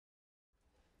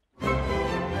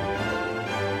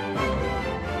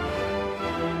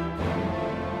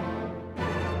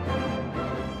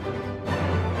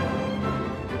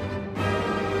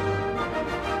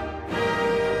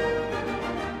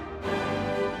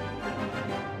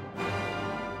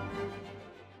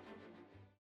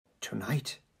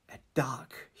Tonight, a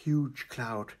dark, huge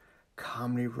cloud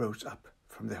calmly rose up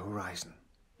from the horizon.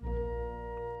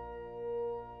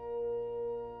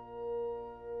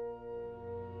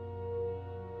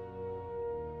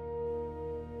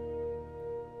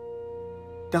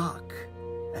 Dark,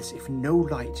 as if no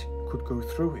light could go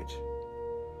through it.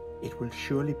 It will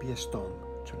surely be a storm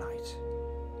tonight.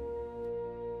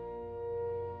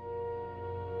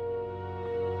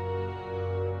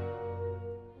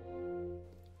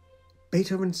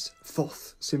 Beethoven's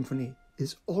Fourth Symphony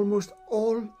is almost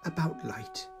all about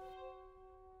light.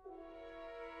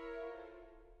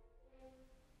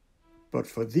 But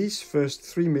for these first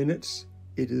 3 minutes,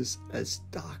 it is as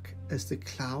dark as the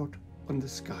cloud on the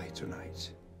sky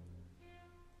tonight.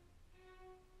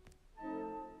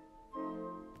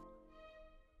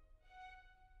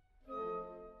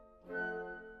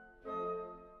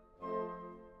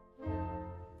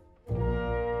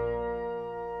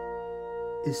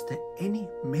 Is there any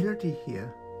melody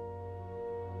here?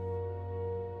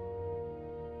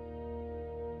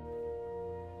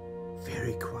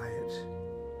 Very quiet,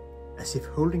 as if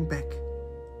holding back,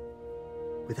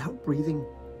 without breathing,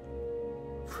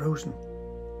 frozen,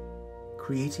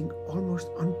 creating almost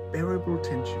unbearable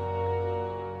tension.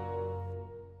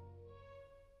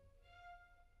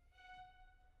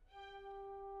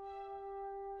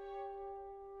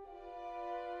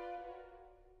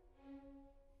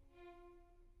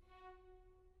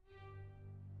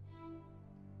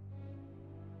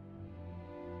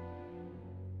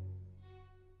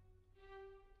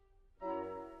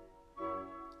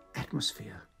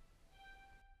 Atmosphere.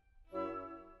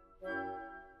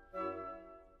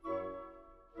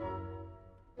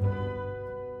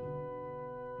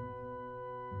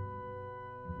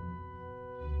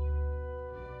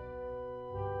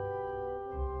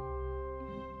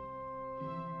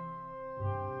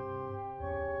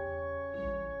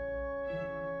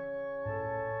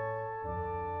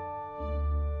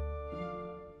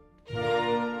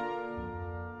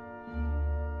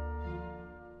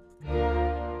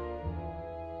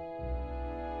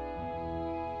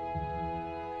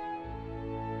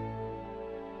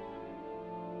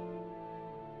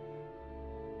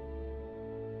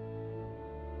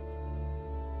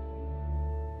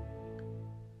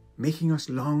 Making us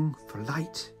long for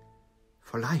light,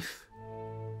 for life.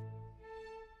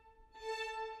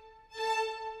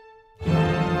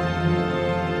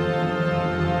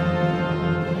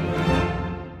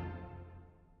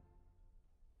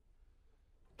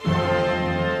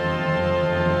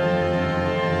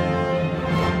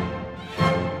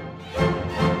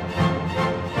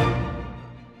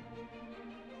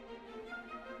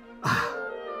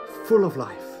 Full of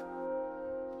life.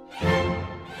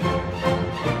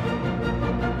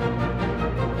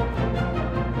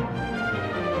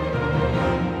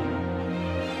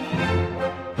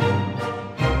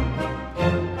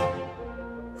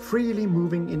 Freely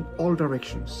moving in all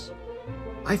directions.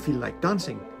 I feel like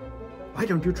dancing. Why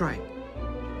don't you try?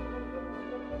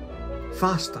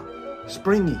 Faster,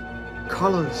 springy,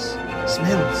 colors,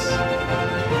 smells.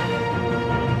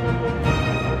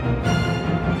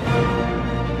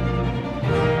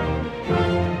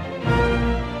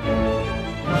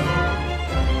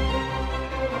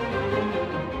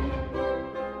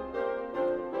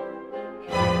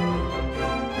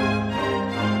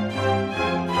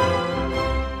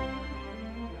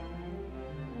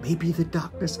 Maybe the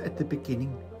darkness at the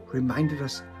beginning reminded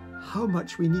us how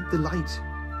much we need the light.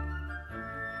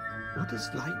 What is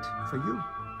light for you?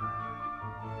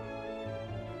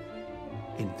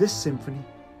 In this symphony,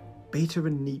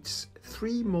 Beethoven needs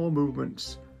 3 more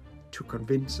movements to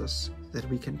convince us that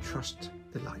we can trust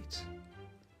the light.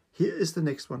 Here is the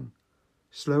next one,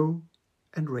 slow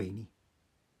and rainy,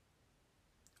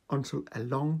 until a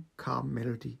long, calm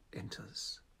melody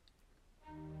enters.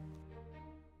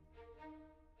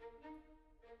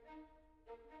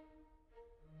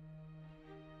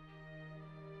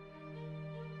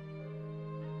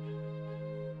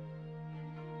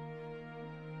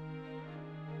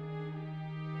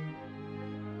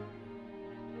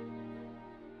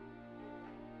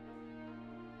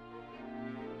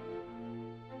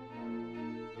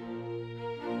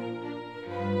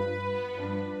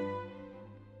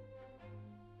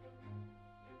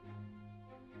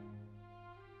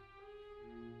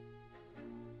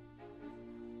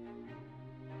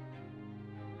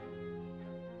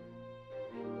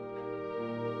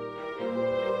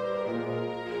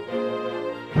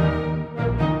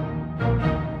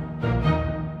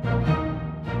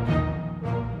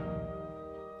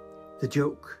 The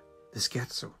joke, the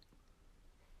scherzo.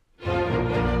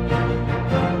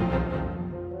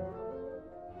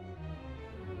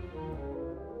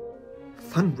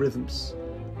 fun rhythms.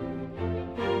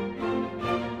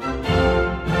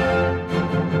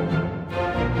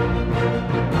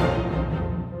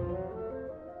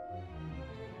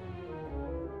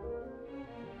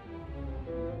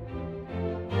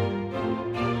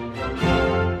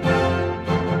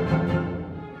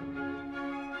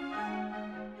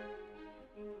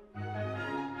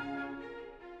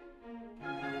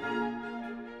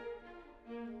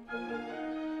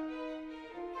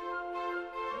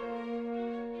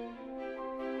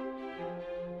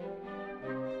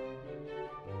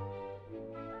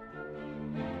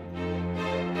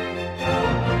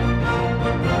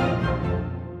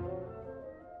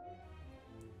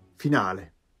 Finale.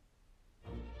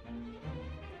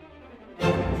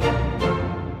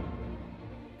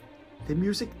 The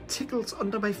music tickles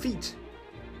under my feet.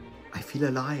 I feel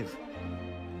alive.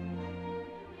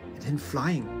 And then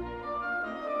flying.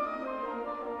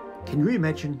 Can you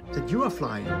imagine that you are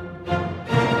flying?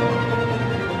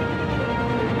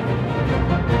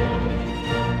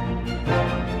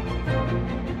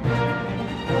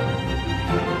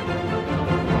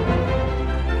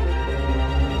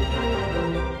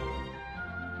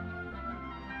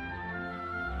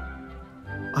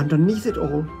 Underneath it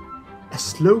all, a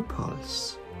slow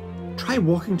pulse. Try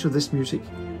walking to this music.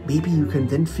 Maybe you can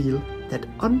then feel that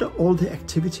under all the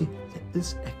activity, there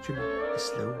is actually a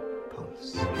slow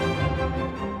pulse.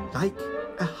 Like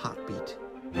a heartbeat.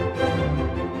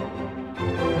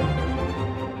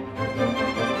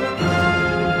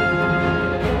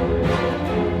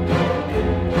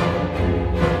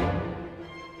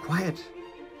 Quiet,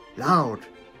 loud.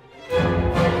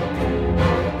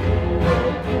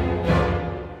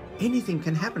 Anything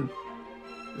can happen.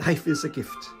 Life is a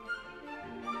gift.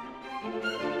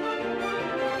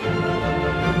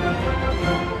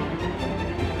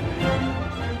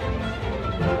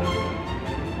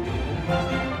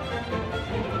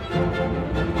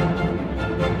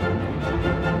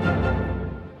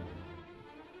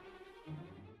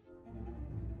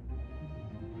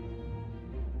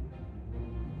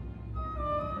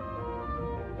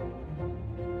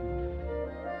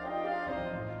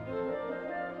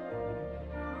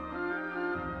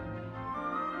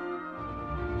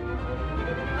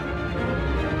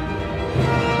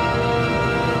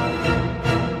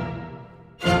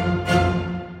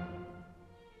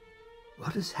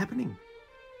 What is happening?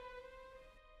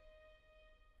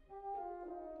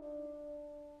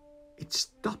 It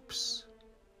stops.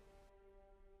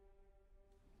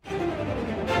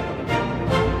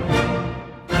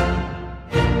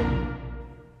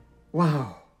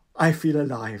 Wow, I feel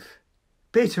alive.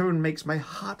 Beethoven makes my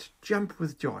heart jump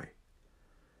with joy.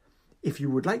 If you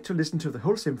would like to listen to the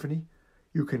whole symphony,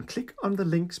 you can click on the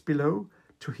links below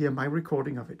to hear my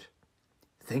recording of it.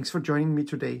 Thanks for joining me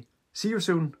today. See you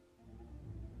soon.